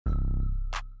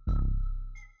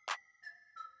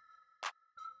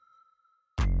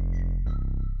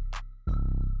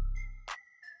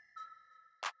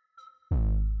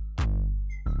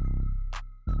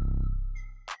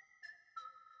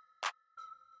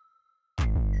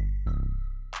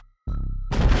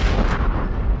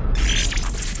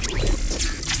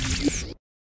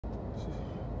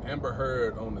Amber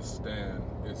Heard on the stand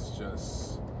is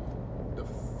just the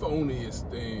phoniest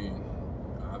thing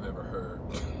I've ever heard.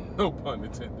 No pun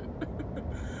intended.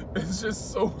 It's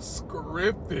just so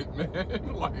scripted,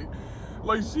 man.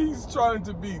 Like she's trying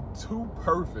to be too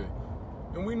perfect.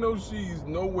 And we know she's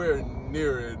nowhere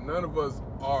near it. None of us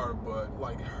are, but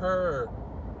like her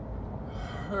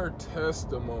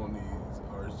testimonies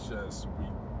are just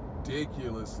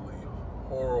ridiculously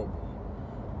horrible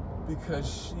because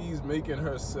she's making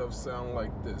herself sound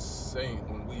like this saint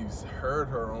when we've heard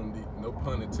her on the, no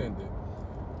pun intended,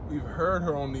 we've heard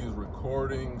her on these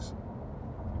recordings.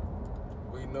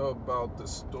 We know about the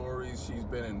stories she's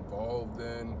been involved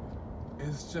in.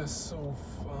 It's just so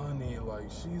funny. Like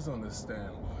she's on the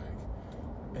stand,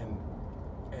 like,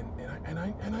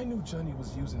 and I knew Johnny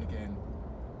was using again,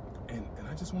 and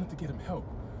I just wanted to get him help.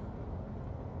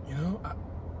 You know,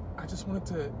 I just wanted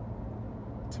to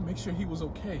make sure he was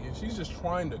okay. And she's just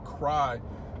trying to cry,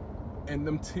 and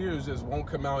them tears just won't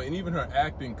come out. And even her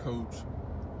acting coach,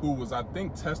 who was, I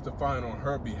think, testifying on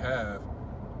her behalf,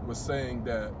 was saying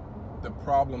that the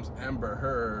problems Amber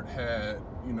Heard had,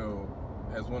 you know,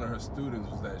 as one of her students,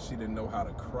 was that she didn't know how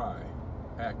to cry,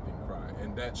 acting cry.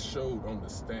 And that showed on the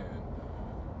stand.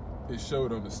 It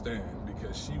showed on the stand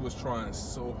because she was trying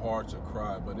so hard to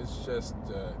cry, but it's just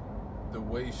the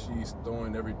way she's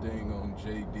throwing everything on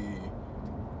JD.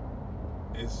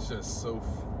 It's just so,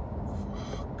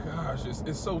 gosh,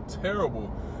 it's so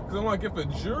terrible. Because I'm like, if a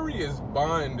jury is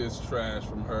buying this trash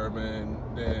from her, man,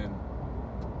 then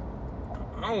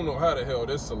I don't know how the hell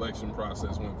this selection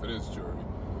process went for this jury.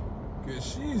 Because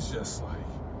she's just like,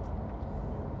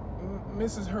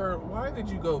 Mrs. Heard, why did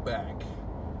you go back?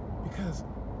 Because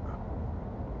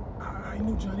I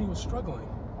knew Johnny was struggling.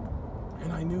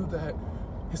 And I knew that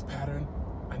his pattern,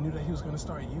 I knew that he was going to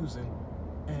start using.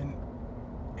 And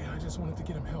I just wanted to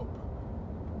get him help.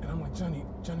 And I'm like, Johnny,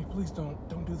 please don't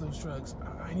do those drugs.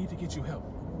 I need to get you help.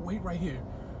 Wait right here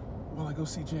while I go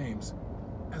see James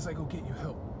as I go get you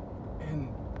help.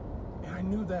 And I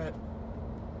knew that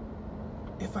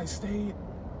if I stayed,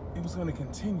 it was going to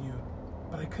continue,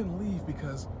 but I couldn't leave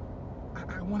because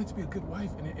I wanted to be a good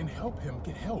wife and help him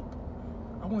get help.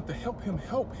 I wanted to help him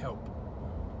help.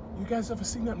 You guys ever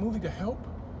seen that movie, The Help?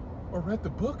 Or read the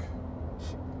book?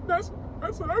 That's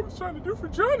what I was trying to do for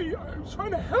Johnny. I was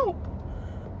trying to help.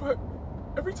 But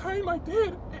every time I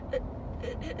did,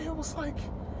 it was like,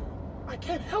 I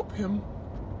can't help him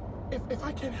if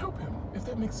I can't help him, if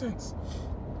that makes sense.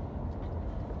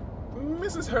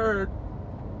 Mrs. Heard,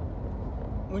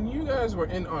 when you guys were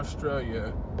in Australia,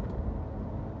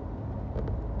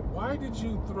 why did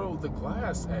you throw the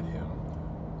glass at him?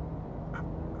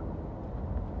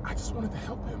 I just wanted to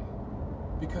help him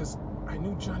because I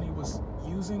knew Johnny was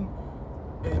using,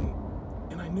 and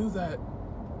I knew that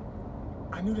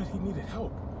he needed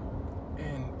help.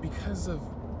 And because of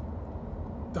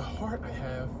the heart I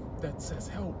have that says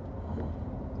help,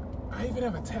 I even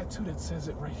have a tattoo that says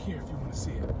it right here if you want to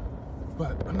see it.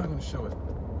 But I'm not going to show it.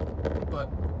 But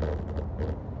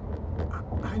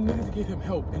I needed to get him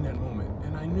help in that moment.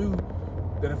 And I knew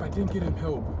that if I didn't get him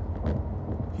help,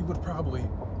 he would probably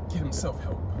get himself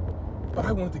help. But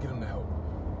I wanted to get him the help.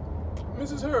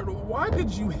 Mrs. Heard, why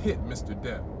did you hit Mr.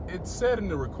 Depp? It said in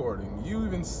the recording, you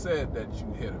even said that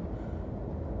you hit him.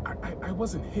 I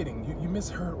wasn't hitting. You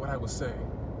misheard what I was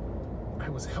saying. I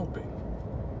was helping.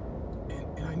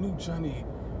 And I knew Johnny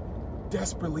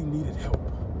desperately needed help.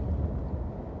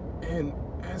 And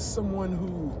as someone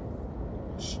who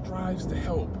strives to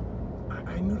help,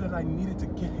 I knew that I needed to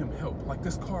get him help. Like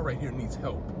this car right here needs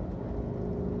help.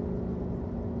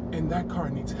 And that car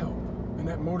needs help. And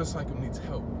that motorcycle needs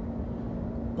help.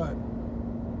 But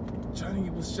Johnny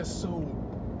was just so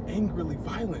angrily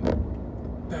violent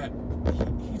that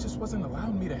he just wasn't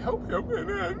allowing me to help him.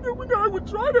 And I would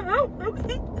try to help him.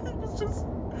 He was just...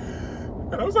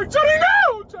 And I was like, Johnny,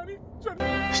 no! Johnny.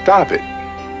 Stop it.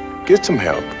 Get some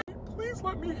help. Please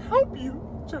let me help you,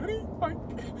 Johnny.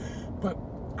 But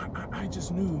I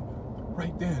just knew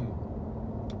right then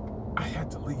I had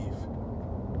to leave.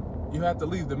 You had to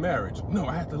leave the marriage. No,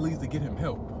 I had to leave to get him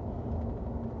help.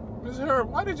 Ms. Heard,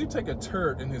 why did you take a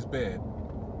turd in his bed?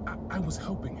 I was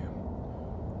helping him.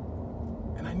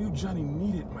 And I knew Johnny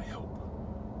needed my help.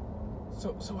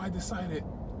 So I decided,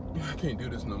 I can't do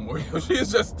this no more, yo. She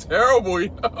is just terrible,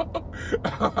 yo.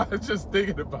 I was just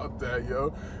thinking about that,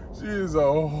 yo. She is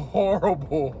a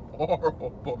horrible.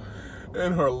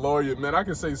 And her lawyer, man, I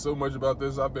can say so much about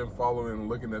this. I've been following and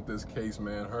looking at this case,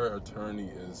 man. Her attorney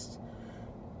is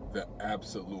the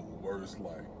absolute worst.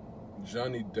 Like,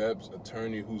 Johnny Depp's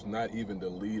attorney, who's not even the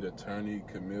lead attorney,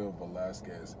 Camille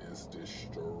Velasquez, is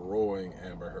destroying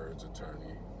Amber Heard's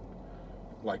attorney.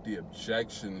 like the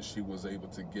objections she was able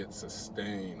to get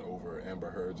sustained over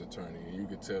Amber Heard's attorney. And you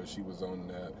could tell she was on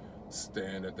that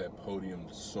stand at that podium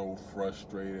so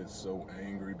frustrated, so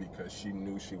angry, because she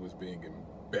knew she was being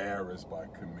embarrassed by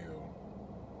Camille.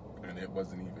 And it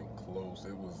wasn't even close.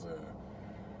 It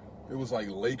was like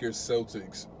Lakers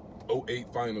Celtics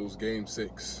 08 Finals Game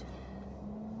 6.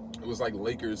 It was like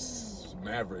Lakers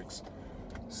Mavericks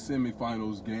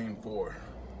semifinals Game 4.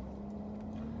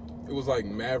 It was like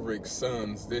Mavericks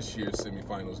Suns this year's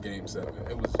semifinals Game 7.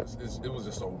 It was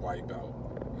just a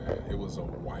wipeout, man. It was a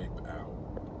wipeout.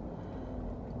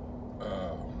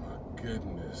 Oh my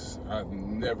goodness. I've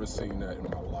never seen that in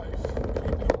my life.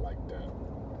 Anything like that.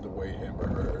 The way Amber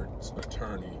Heard's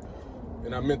attorney,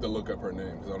 and I meant to look up her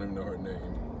name because I don't even know her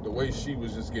name. The way she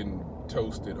was just getting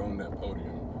toasted on that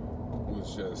podium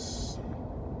was just,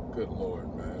 good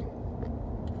Lord, man.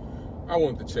 I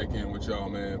wanted to check in with y'all,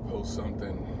 man, post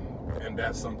something, and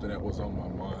that's something that was on my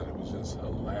mind. It was just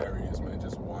hilarious, man,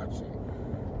 just watching.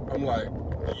 I'm like,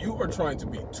 you are trying to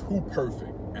be too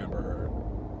perfect, Amber Heard.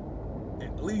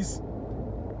 At least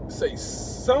say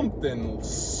something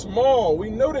small. We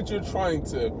know that you're trying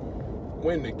to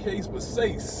win the case, but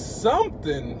say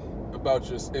something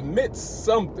about admit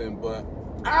something. But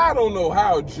I don't know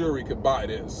how a jury could buy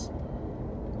this,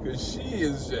 because she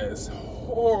is just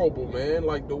horrible, man.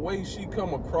 Like, the way she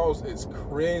come across is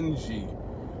cringy,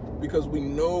 because we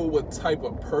know what type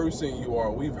of person you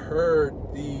are. We've heard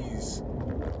these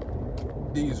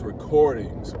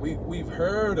recordings. We've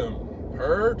heard them.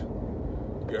 Heard?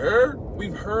 You heard?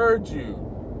 We've heard you.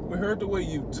 We heard the way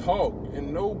you talk,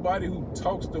 and nobody who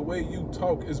talks the way you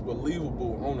talk is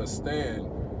believable on a stand.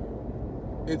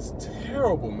 It's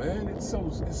terrible, man. It's so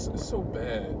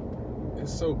bad.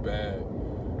 It's so bad.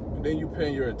 And then you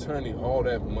paying your attorney all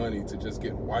that money to just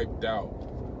get wiped out,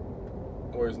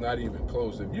 or it's not even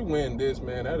close. If you win this,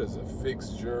 man, that is a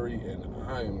fixed jury, and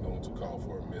I am going to call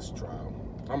for a mistrial.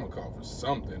 I'm gonna call for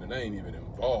something, and I ain't even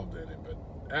involved in it, but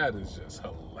that is just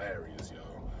hilarious, y'all.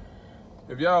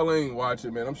 If y'all ain't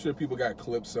watching, man, I'm sure people got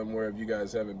clips somewhere. If you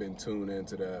guys haven't been tuned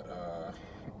into that,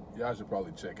 y'all should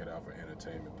probably check it out for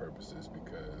entertainment purposes,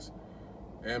 because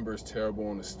Amber's terrible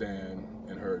on the stand,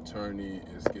 and her attorney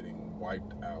is getting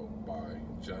wiped out by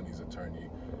Johnny's attorney,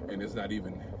 and it's not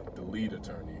even the lead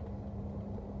attorney.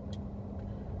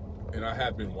 And I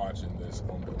have been watching this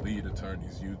on the lead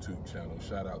attorney's YouTube channel.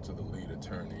 Shout out to the lead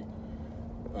attorney.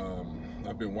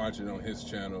 I've been watching on his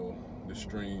channel, the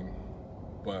stream,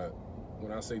 but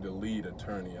when I say the lead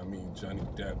attorney, I mean Johnny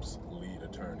Depp's lead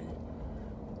attorney.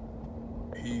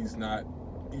 He's not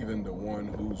even the one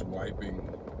who's wiping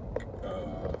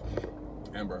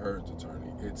Amber Heard's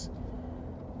attorney. It's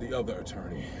the other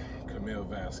attorney, Camille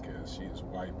Vasquez. She is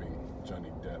wiping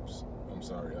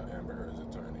Amber Heard's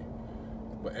attorney.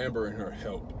 But Amber and her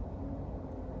help,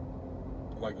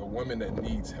 like a woman that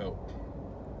needs help,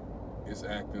 is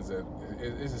acting as if,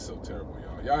 it's just so terrible,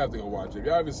 y'all. Y'all have to go watch it. If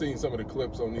y'all haven't seen some of the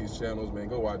clips on these channels, man,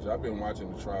 go watch it. I've been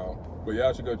watching the trial, but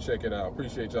y'all should go check it out.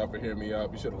 Appreciate y'all for hearing me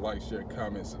out. Be sure to like, share,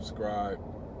 comment, subscribe,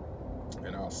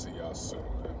 and I'll see y'all soon,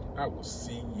 man. I will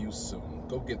see you soon.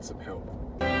 Go get some help.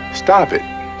 Stop it.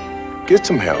 Get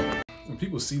some help. When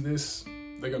people see this,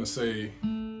 they're gonna say,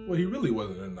 well, he really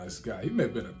wasn't a nice guy. He may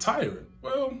have been a tyrant.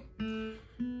 Well,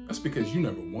 that's because you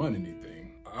never won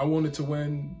anything. I wanted to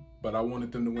win, but I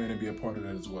wanted them to win and be a part of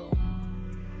that as well.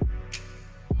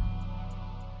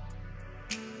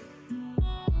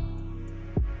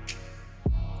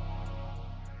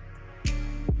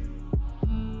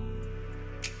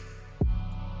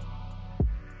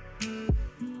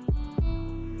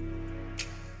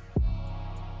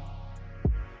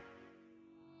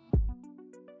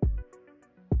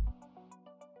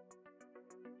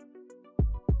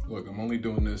 Look, I'm only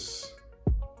doing this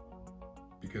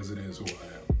because it is who I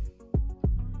am.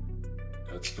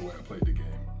 That's the way I played the game.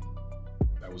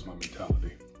 That was my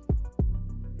mentality.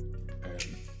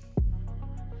 And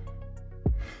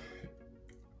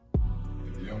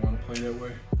if you don't want to play that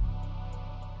way,